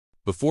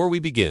Before we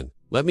begin,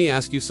 let me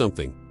ask you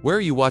something. Where are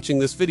you watching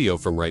this video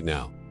from right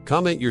now?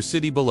 Comment your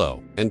city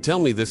below, and tell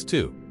me this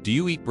too. Do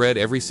you eat bread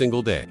every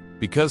single day?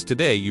 Because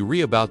today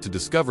you're about to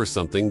discover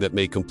something that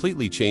may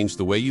completely change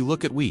the way you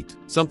look at wheat.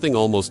 Something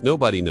almost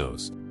nobody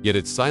knows, yet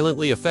it's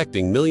silently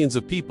affecting millions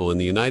of people in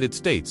the United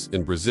States,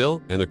 in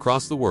Brazil, and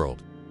across the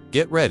world.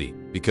 Get ready,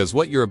 because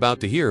what you're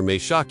about to hear may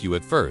shock you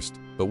at first,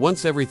 but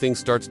once everything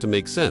starts to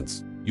make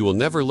sense, you will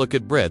never look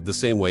at bread the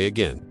same way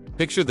again.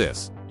 Picture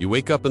this. You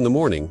wake up in the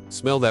morning,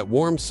 smell that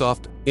warm,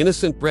 soft,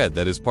 innocent bread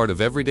that is part of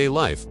everyday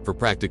life for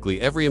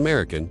practically every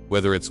American,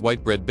 whether it's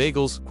white bread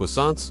bagels,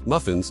 croissants,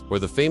 muffins, or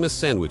the famous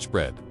sandwich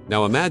bread.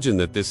 Now imagine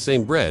that this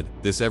same bread,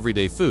 this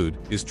everyday food,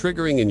 is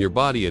triggering in your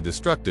body a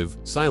destructive,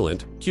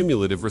 silent,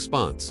 cumulative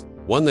response.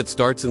 One that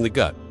starts in the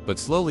gut, but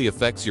slowly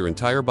affects your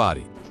entire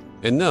body.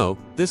 And no,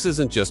 this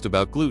isn't just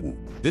about gluten.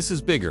 This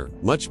is bigger,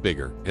 much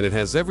bigger, and it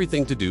has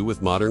everything to do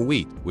with modern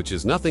wheat, which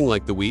is nothing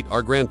like the wheat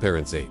our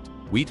grandparents ate.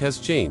 Wheat has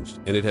changed,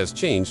 and it has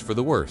changed for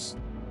the worse.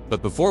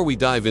 But before we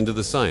dive into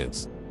the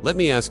science, let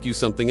me ask you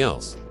something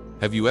else.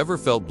 Have you ever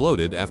felt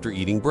bloated after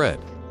eating bread?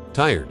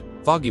 Tired,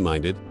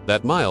 foggy-minded,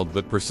 that mild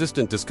but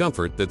persistent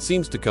discomfort that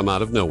seems to come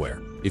out of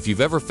nowhere. If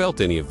you've ever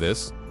felt any of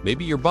this,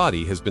 maybe your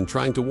body has been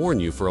trying to warn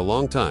you for a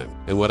long time,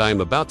 and what I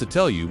am about to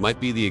tell you might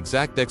be the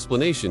exact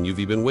explanation you've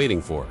been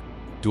waiting for.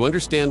 To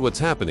understand what's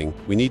happening,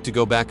 we need to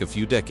go back a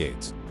few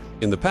decades.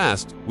 In the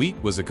past,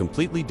 wheat was a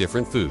completely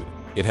different food.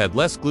 It had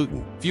less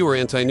gluten, fewer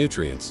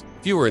anti-nutrients,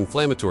 fewer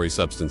inflammatory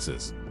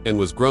substances, and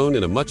was grown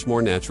in a much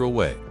more natural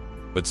way.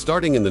 But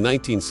starting in the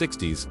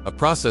 1960s, a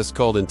process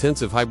called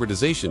intensive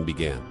hybridization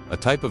began, a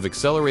type of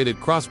accelerated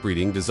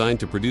crossbreeding designed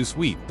to produce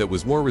wheat that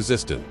was more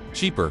resistant,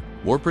 cheaper,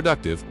 more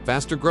productive,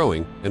 faster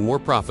growing, and more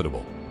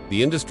profitable.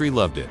 The industry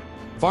loved it.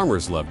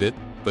 Farmers loved it,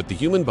 but the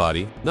human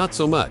body, not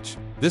so much.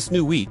 This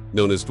new wheat,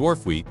 known as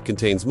dwarf wheat,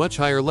 contains much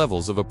higher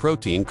levels of a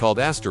protein called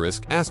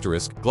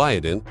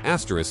 **gluten,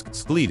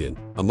 **gluten,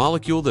 a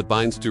molecule that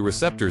binds to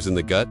receptors in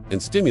the gut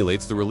and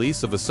stimulates the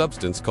release of a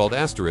substance called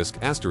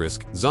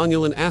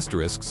 **zonulin,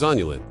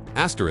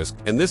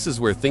 and this is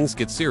where things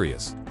get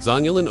serious.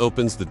 Zonulin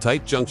opens the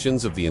tight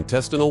junctions of the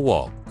intestinal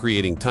wall,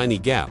 creating tiny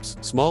gaps,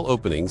 small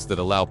openings that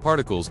allow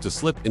particles to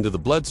slip into the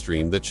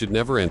bloodstream that should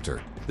never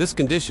enter. This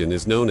condition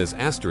is known as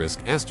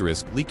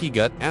leaky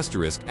gut,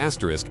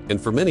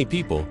 and for many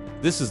people,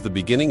 this is the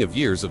beginning of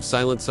years of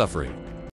silent suffering.